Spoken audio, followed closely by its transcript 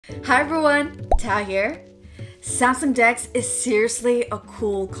Hi everyone, Thao here. Samsung DeX is seriously a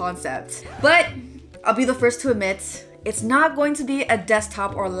cool concept, but I'll be the first to admit, it's not going to be a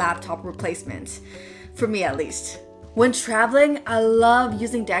desktop or laptop replacement, for me at least. When traveling, I love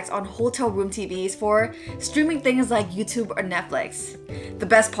using DeX on hotel room TVs for streaming things like YouTube or Netflix. The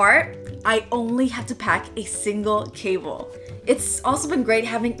best part? I only have to pack a single cable. It's also been great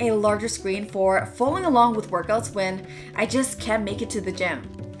having a larger screen for following along with workouts when I just can't make it to the gym.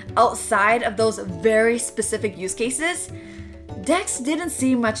 Outside of those very specific use cases, DeX didn't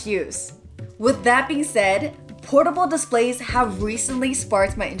see much use. With that being said, portable displays have recently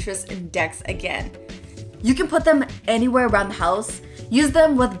sparked my interest in DeX again. You can put them anywhere around the house, use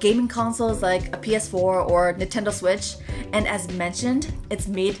them with gaming consoles like a PS4 or Nintendo Switch, and as mentioned, it's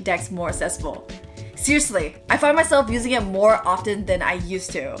made DeX more accessible. Seriously, I find myself using it more often than I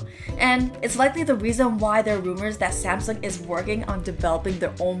used to, and it's likely the reason why there are rumors that Samsung is working on developing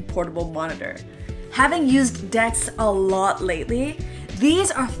their own portable monitor. Having used DeX a lot lately,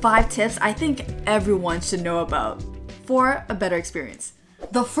 these are 5 tips I think everyone should know about for a better experience.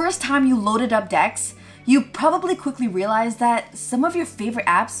 The first time you loaded up DeX, you probably quickly realized that some of your favorite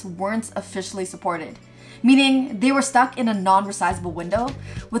apps weren't officially supported, meaning they were stuck in a non-resizable window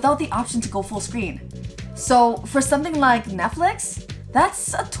without the option to go full screen. So for something like Netflix,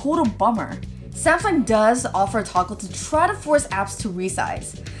 that's a total bummer. Samsung does offer a toggle to try to force apps to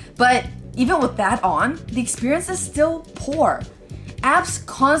resize, but even with that on, the experience is still poor. Apps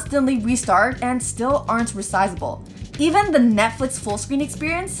constantly restart and still aren't resizable. Even the Netflix full screen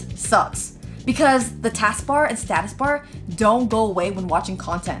experience sucks, because the taskbar and status bar don't go away when watching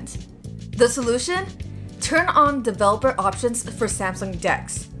content. The solution? Turn on developer options for Samsung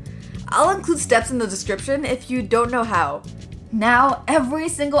DeX. I'll include steps in the description if you don't know how. Now, every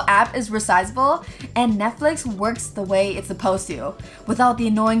single app is resizable and Netflix works the way it's supposed to, without the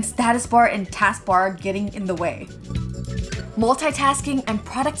annoying status bar and taskbar getting in the way. Multitasking and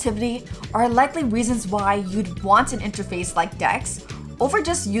productivity are likely reasons why you'd want an interface like DeX over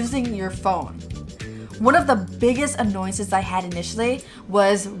just using your phone. One of the biggest annoyances I had initially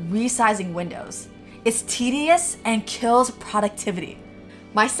was resizing windows. It's tedious and kills productivity.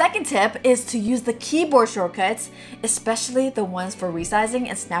 My second tip is to use the keyboard shortcuts, especially the ones for resizing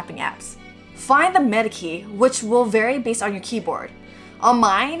and snapping apps. Find the meta key, which will vary based on your keyboard. On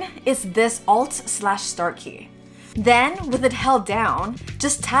mine, it's this Alt/Start key. Then, with it held down,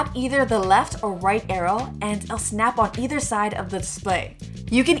 just tap either the left or right arrow and it'll snap on either side of the display.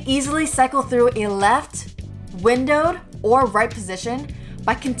 You can easily cycle through a left, windowed, or right position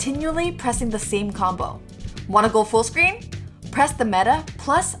by continually pressing the same combo. Want to go full screen? Press the meta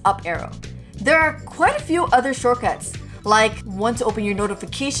plus up arrow. There are quite a few other shortcuts, like one to open your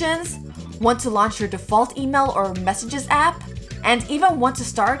notifications, one to launch your default email or messages app, and even one to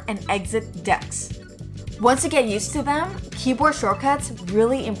start and exit DeX. Once you get used to them, keyboard shortcuts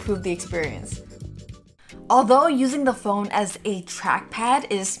really improve the experience. Although using the phone as a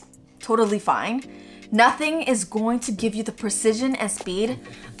trackpad is totally fine, nothing is going to give you the precision and speed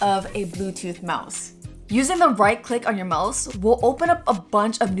of a Bluetooth mouse. Using the right click on your mouse will open up a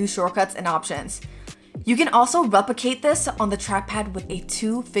bunch of new shortcuts and options. You can also replicate this on the trackpad with a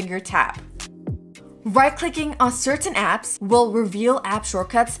 2-finger tap. Right-clicking on certain apps will reveal app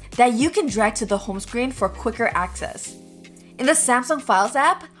shortcuts that you can drag to the home screen for quicker access. In the Samsung Files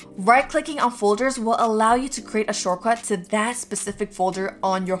app, right-clicking on folders will allow you to create a shortcut to that specific folder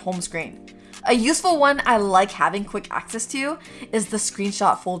on your home screen. A useful one I like having quick access to is the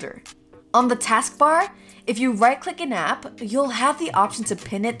screenshot folder. On the taskbar, if you right-click an app, you'll have the option to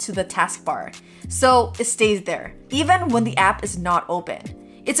pin it to the taskbar, so it stays there, even when the app is not open.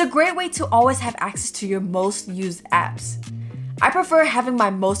 It's a great way to always have access to your most used apps. I prefer having my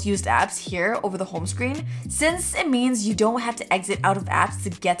most used apps here over the home screen since it means you don't have to exit out of apps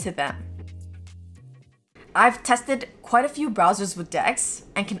to get to them. I've tested quite a few browsers with DeX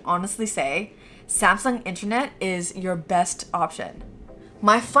and can honestly say Samsung Internet is your best option.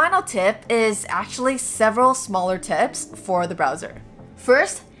 My final tip is actually several smaller tips for the browser.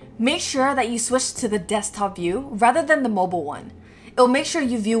 First, make sure that you switch to the desktop view rather than the mobile one. It'll make sure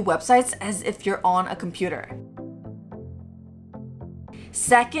you view websites as if you're on a computer.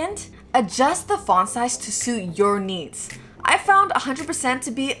 Second, adjust the font size to suit your needs. I found 100%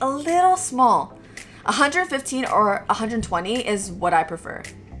 to be a little small. 115 or 120 is what I prefer.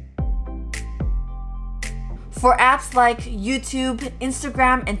 For apps like YouTube,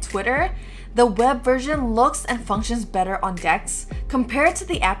 Instagram, and Twitter, the web version looks and functions better on DeX compared to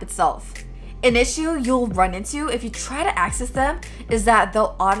the app itself. An issue you'll run into if you try to access them is that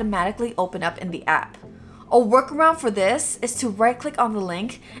they'll automatically open up in the app. A workaround for this is to right-click on the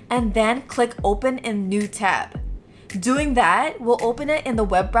link and then click Open in New tab. Doing that will open it in the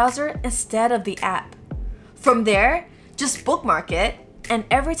web browser instead of the app. From there, just bookmark it, and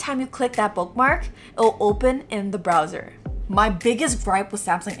every time you click that bookmark, it'll open in the browser. My biggest gripe with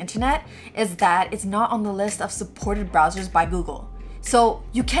Samsung Internet is that it's not on the list of supported browsers by Google. So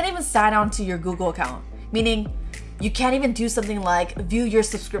you can't even sign on to your Google account, meaning you can't even do something like view your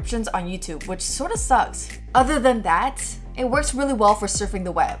subscriptions on YouTube, which sort of sucks. Other than that, it works really well for surfing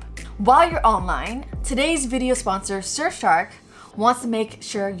the web. While you're online, today's video sponsor, Surfshark, wants to make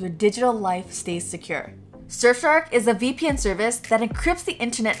sure your digital life stays secure. Surfshark is a VPN service that encrypts the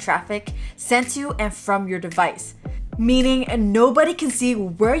internet traffic sent to and from your device, meaning nobody can see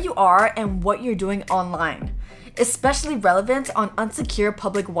where you are and what you're doing online, especially relevant on unsecure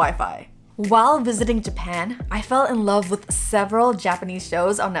public Wi-Fi. While visiting Japan, I fell in love with several Japanese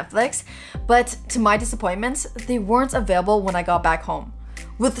shows on Netflix, but to my disappointment, they weren't available when I got back home.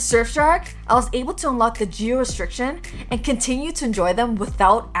 With Surfshark, I was able to unlock the geo restriction and continue to enjoy them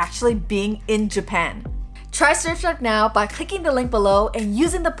without actually being in Japan. Try Surfshark now by clicking the link below and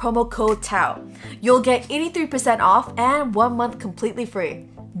using the promo code Thao. You'll get 83% off and 1 month completely free.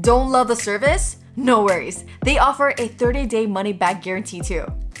 Don't love the service? No worries. They offer a 30-day money-back guarantee too.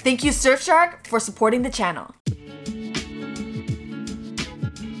 Thank you, Surfshark, for supporting the channel.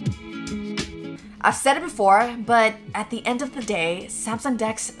 I've said it before, but at the end of the day, Samsung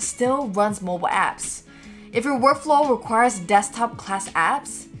DeX still runs mobile apps. If your workflow requires desktop-class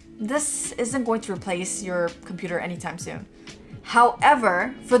apps, this isn't going to replace your computer anytime soon.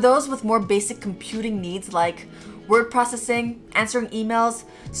 However, for those with more basic computing needs like word processing, answering emails,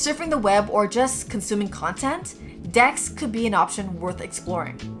 surfing the web, or just consuming content, DeX could be an option worth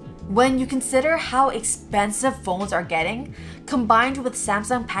exploring. When you consider how expensive phones are getting, combined with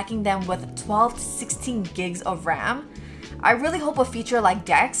Samsung packing them with 12 to 16 gigs of RAM, I really hope a feature like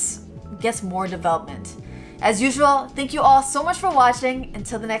DeX gets more development. As usual, thank you all so much for watching.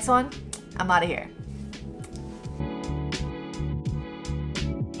 Until the next one, I'm out of here.